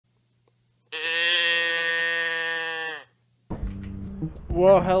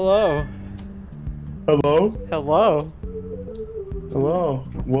Whoa, hello. Hello? Hello. Hello?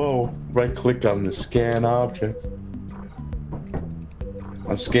 Whoa. Right click on the scan object.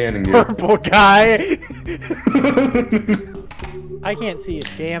 I'm scanning you. Purple guy. I can't see a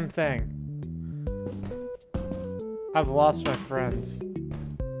damn thing. I've lost my friends.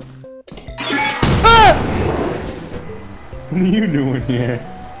 Ah! What are you doing here?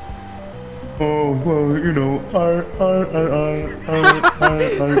 Oh, well, you know,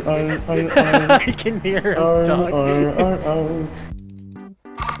 I can hear him talking.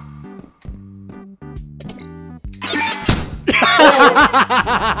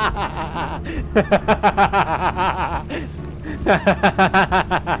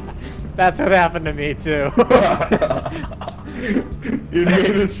 That's what happened to me too. It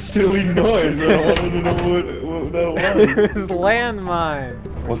made a silly noise. I wanted to know what that was. It was landmine.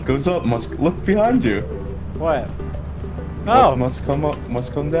 What goes up must look behind you. What? What Oh, must come up,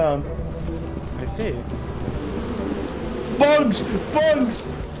 must come down. I see. Bugs! Bugs!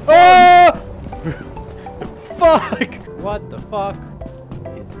 Oh! Fuck! What the fuck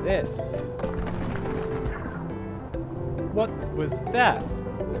is this? What was that?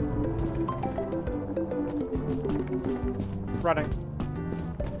 Running.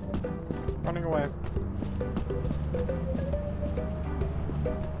 Running away.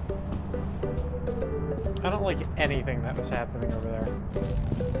 I don't like anything that was happening over there.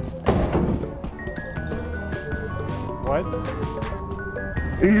 What?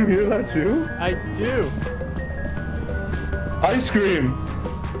 Do you hear that too? I do. Ice cream!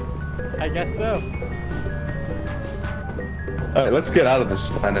 I guess so. Alright, let's get out of this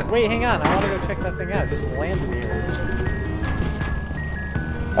planet. Wait, hang on. I want to go check that thing out. Just landed here.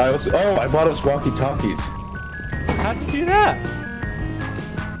 I bought us walkie-talkies. How'd you do that?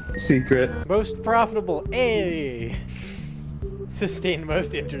 Secret. Most profitable. A. Sustained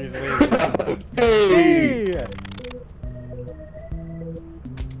most injuries later. Hey! Hey!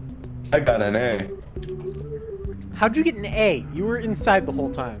 I got an A. How'd you get an A? You were inside the whole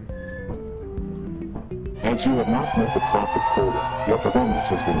time. As you have not met the profit quota, your performance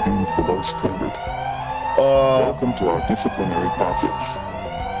has been deemed below standard. Welcome to our disciplinary process.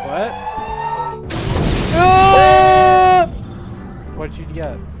 What? Ah! What'd you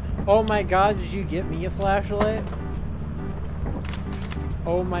get? Oh my god, did you get me a flashlight?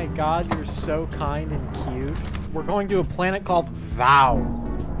 Oh my god, you're so kind and cute. We're going to a planet called Vow.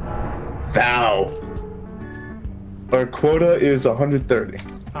 Vow. Our quota is 130.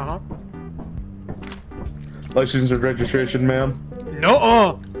 Uh-huh. License and registration, ma'am.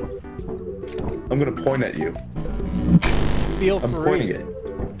 No-uh! I'm gonna point at you. Feel I'm free. pointing at you.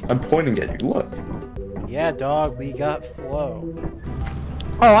 I'm pointing at you. Look. Yeah, dog, we got flow.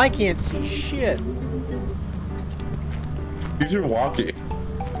 Oh, I can't see shit. These are walkie.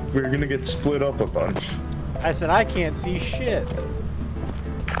 We're gonna get split up a bunch. I said I can't see shit.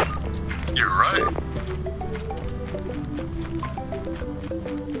 You're right.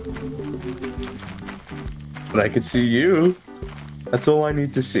 But I can see you. That's all I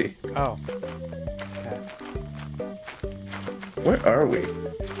need to see. Oh. Okay. Where are we?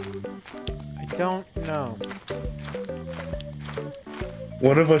 I don't know.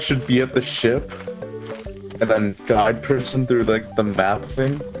 One of us should be at the ship and then guide person through like the map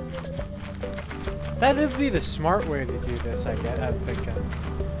thing. That would be the smart way to do this, I'm thinking.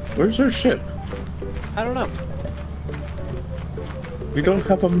 Where's our ship? I don't know. We don't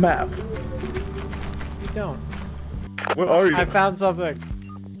have a map. We don't. Where are you? I found something.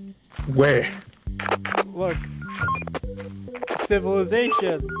 Where? Look.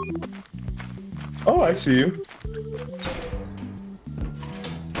 Civilization. Oh, I see you.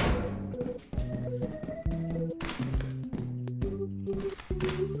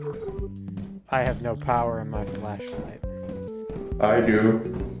 I have no power in my flashlight. I do.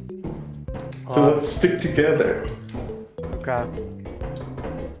 So let's stick together. Okay.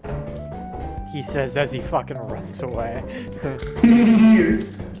 He says as he fucking runs away.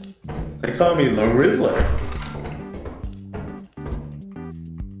 They call me the Riddler.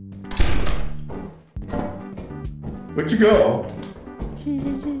 Where'd you go?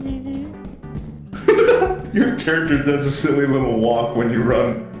 Your character does a silly little walk when you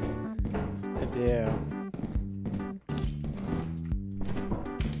run. I do.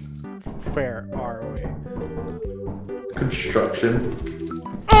 Where are we? Construction.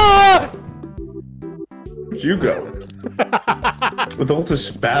 Ah! Where'd you go? With all this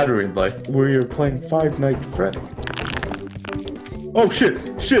battering, like where you're playing Five Nights at Freddy's. Oh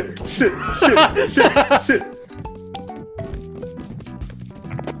shit! Shit! Shit! Shit! Shit! Shit!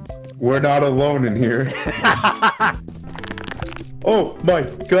 We're not alone in here. Oh my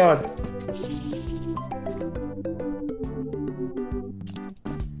god.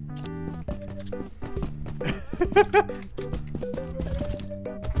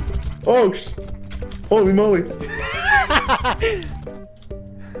 Oh, holy moly.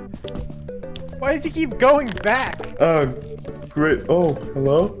 Why does he keep going back? Great. Oh,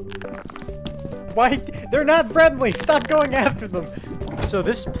 hello? Why? They're not friendly. Stop going after them. So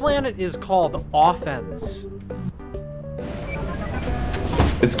this planet is called Offense.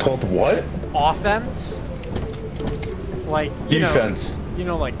 It's called what? Offense? Like, defense. You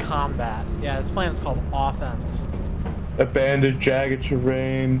know, like combat. Yeah, this planet's called Offense. Abandoned, jagged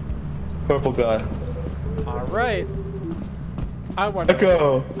terrain. Purple guy. Alright. I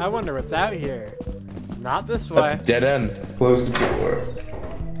wonder what's out here. Not this way. That's dead end. Close the door.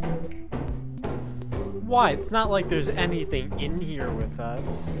 Why? It's not like there's anything in here with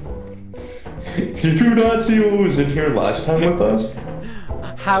us. Did you not see what was in here last time with us?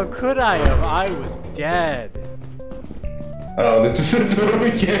 How could I have? I was dead. Oh, this is the door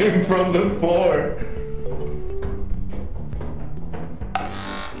we came from before.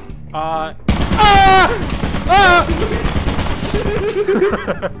 Ah!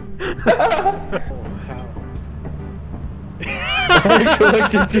 I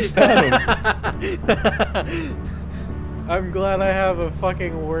collected just Adam. I'm glad I have a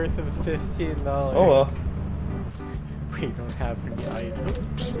fucking worth of $15. Oh well. We don't have any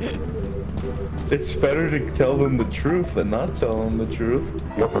items. It's better to tell them the truth than not tell them the truth.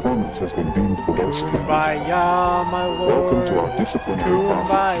 Your performance has been deemed below standard. Kumbaya, my lord. Welcome to our disciplinary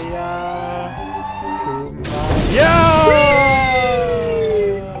process. Kumbaya. Kumbaya!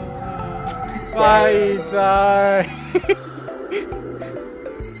 I die.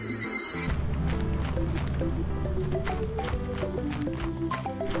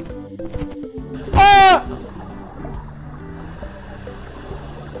 Ah!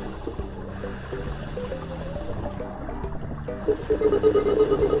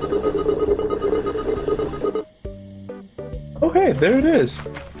 Okay, there it is.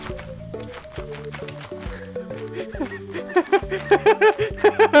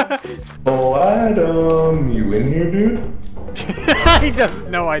 Oh, Adam, you in here, dude? He doesn't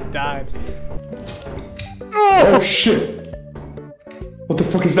know I died. Oh shit! What the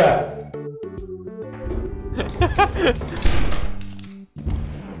fuck is that?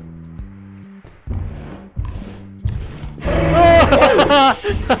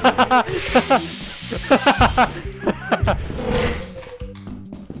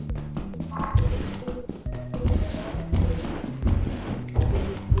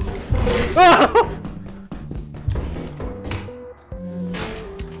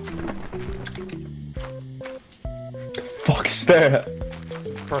 Fuck is that? It's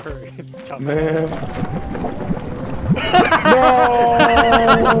a bird. Man.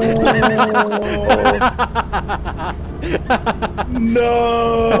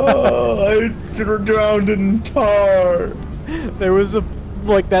 No! I drowned in tar. There was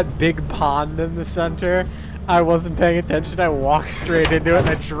like that big pond in the center. I wasn't paying attention. I walked straight into it and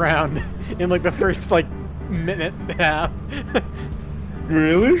I drowned in like the first like minute and a half.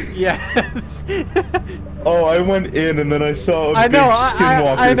 Really? Yes. Oh, I went in and then I saw a big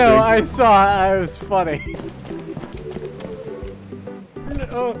skinwalker I know, thing. I saw it. It was funny.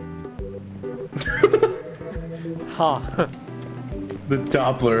 Oh. Huh. The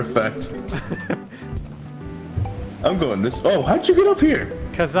Doppler effect. I'm going this. Oh, how'd you get up here?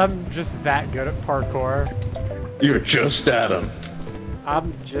 Cause I'm just that good at parkour. You're just Adam.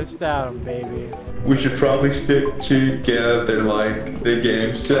 I'm just Adam, baby. We should probably stick together like the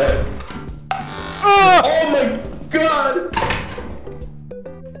game said. Oh! Oh my god!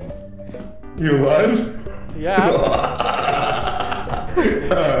 You alive? Yeah.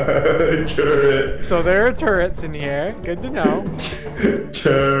 Turret. So there are turrets in here. Good to know.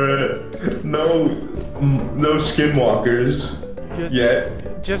 Turret. No skinwalkers.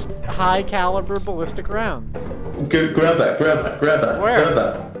 Just high caliber ballistic rounds. Good. Grab that. Grab that. Grab that. Where? Grab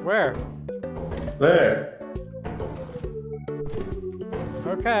that. Where? There.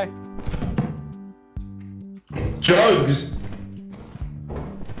 Okay. Jugs.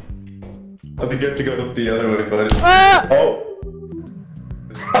 I think you have to go up the other way, buddy. Ah! Oh.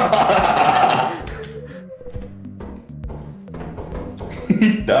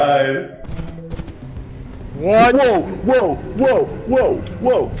 He died. What? Whoa, whoa, whoa, whoa,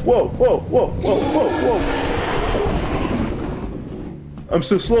 whoa, whoa, whoa, whoa, whoa, whoa, whoa. I'm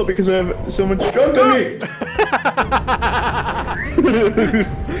so slow because I have so much junk on me.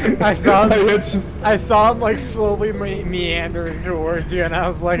 I saw him like slowly meandering towards you, and I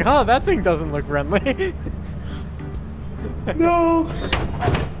was like, "Huh, that thing doesn't look friendly." No!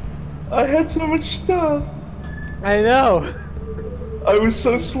 I had so much stuff. I know. I was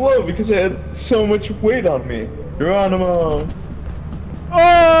so slow because I had so much weight on me. Geronimo!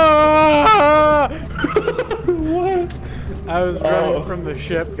 Oh! What? I was running from the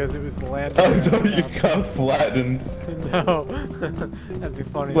ship because it was landing. I thought you got flattened. No. That'd be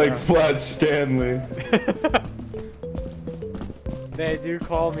funny. Like though. Flat Stanley. They do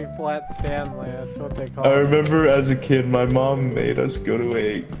call me Flat Stanley. That's what they call I me. remember as a kid, my mom made us go to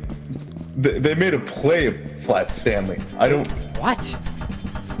a... They made a play of Flat Stanley. I don't... What?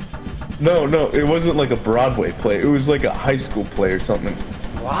 No, it wasn't like a Broadway play. It was like a high school play or something.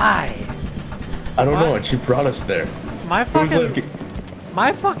 Why? I don't know, and she brought us there. My It was fucking... like...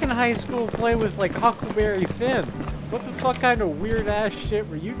 My fucking high school play was like Huckleberry Finn. What the fuck kind of weird ass shit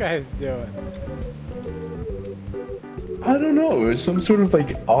were you guys doing? I don't know, it was some sort of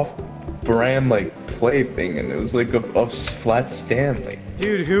like off-brand like play thing, and it was like of Flat Stanley.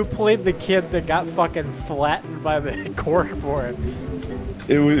 Dude, who played the kid that got fucking flattened by the corkboard?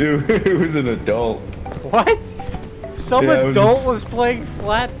 It was an adult. What? Some Yeah, it was- adult was playing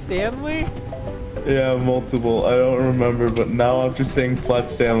Flat Stanley? Yeah, multiple. I don't remember, but now after saying Flat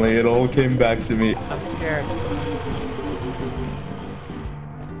Stanley, it all came back to me. I'm scared.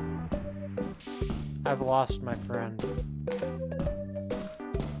 I've lost my friend.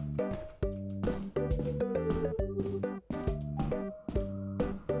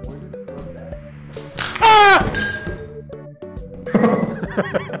 Ah!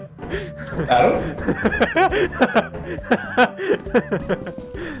 Adam?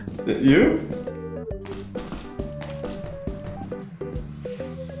 You?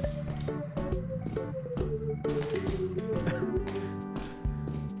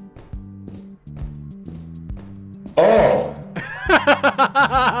 Oh!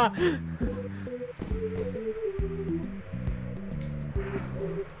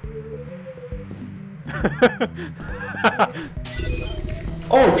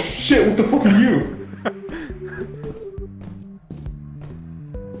 Oh shit, what the fuck are you?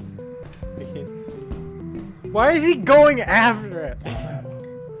 I can't see. Why is he going after it?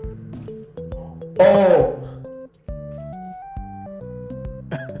 Oh!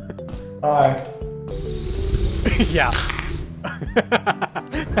 Hi. Yeah.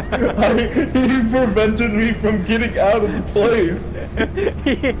 He prevented me from getting out of the place.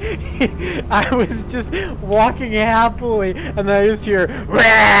 I was just walking happily, and then I just hear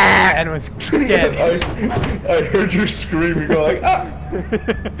 "Rah!" and was dead. I heard you screaming, go like, ah!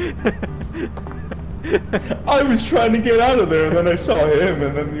 I was trying to get out of there, and then I saw him,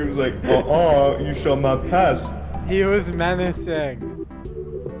 and then he was like, you shall not pass. He was menacing.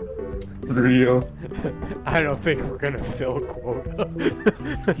 Real. I don't think we're gonna fill quota.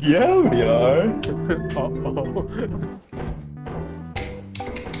 Yeah, we are. Uh-oh.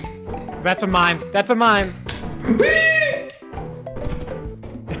 That's a mine. That's a mine.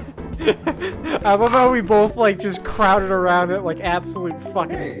 I love how we both like just crowded around it like absolute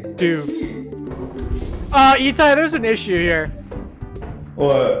fucking dupes. Itai, there's an issue here.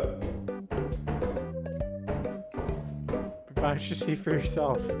 What? Why don't you see for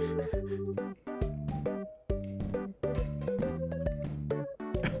yourself?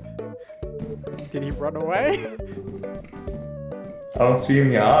 Did he run away? I don't see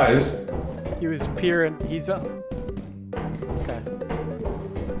any eyes. He was peering. He's up. Okay.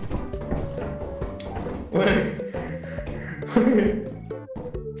 Wait.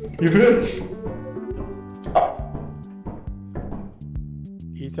 You bitch.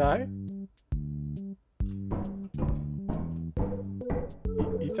 Itai?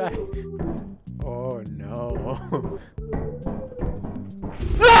 Itai? Oh no.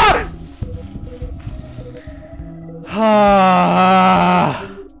 Ah!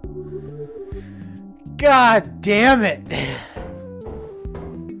 God damn it!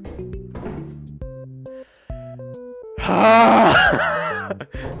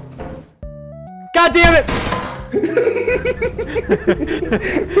 God damn it!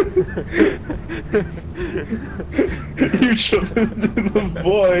 You jumped into the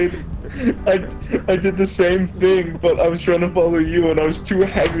void. I did the same thing, but I was trying to follow you, and I was too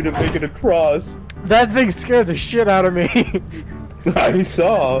heavy to make it across. That thing scared the shit out of me. I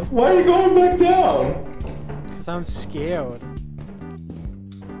saw. Why are you going back down? Cause I'm scared.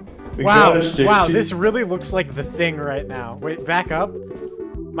 We Wow, got us, wow, JT. this really looks like the thing right now. Wait, back up.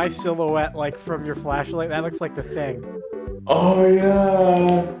 My silhouette, like from your flashlight, that looks like the thing. Oh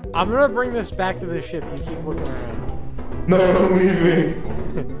yeah. I'm gonna bring this back to the ship. You keep looking around. No, don't leave me.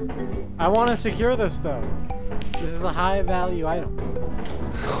 I want to secure this though. This is a high value item.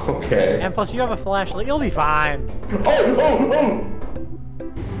 Okay. And plus, you have a flashlight. You'll be fine. Oh!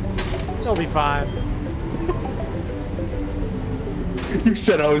 You'll be fine. You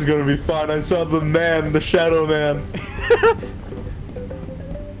said I was gonna be fine. I saw the man, the shadow man.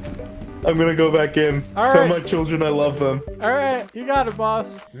 I'm gonna go back in. All Tell right. my children I love them. Alright, you got it,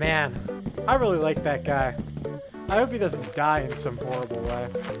 boss. Man, I really like that guy. I hope he doesn't die in some horrible way.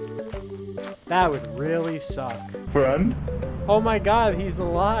 That would really suck. Friend? Oh my god, he's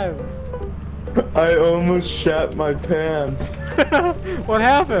alive. I almost shat my pants. What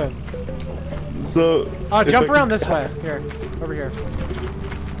happened? So... Oh, if jump I around could- this way. Here, over here.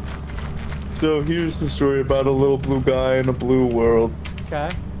 So here's the story about a little blue guy in a blue world.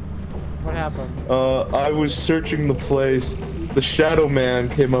 Okay. What happened? I was searching the place. The shadow man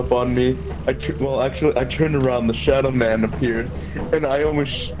came up on me. Well, actually, I turned around. The shadow man appeared, and I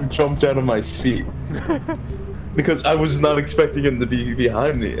almost jumped out of my seat because I was not expecting him to be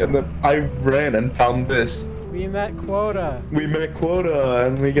behind me. And then I ran and found this. We met quota. We met quota,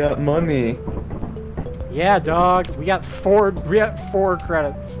 and we got money. Yeah, dog. We got four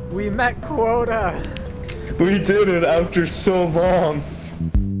credits. We met quota. We did it after so long.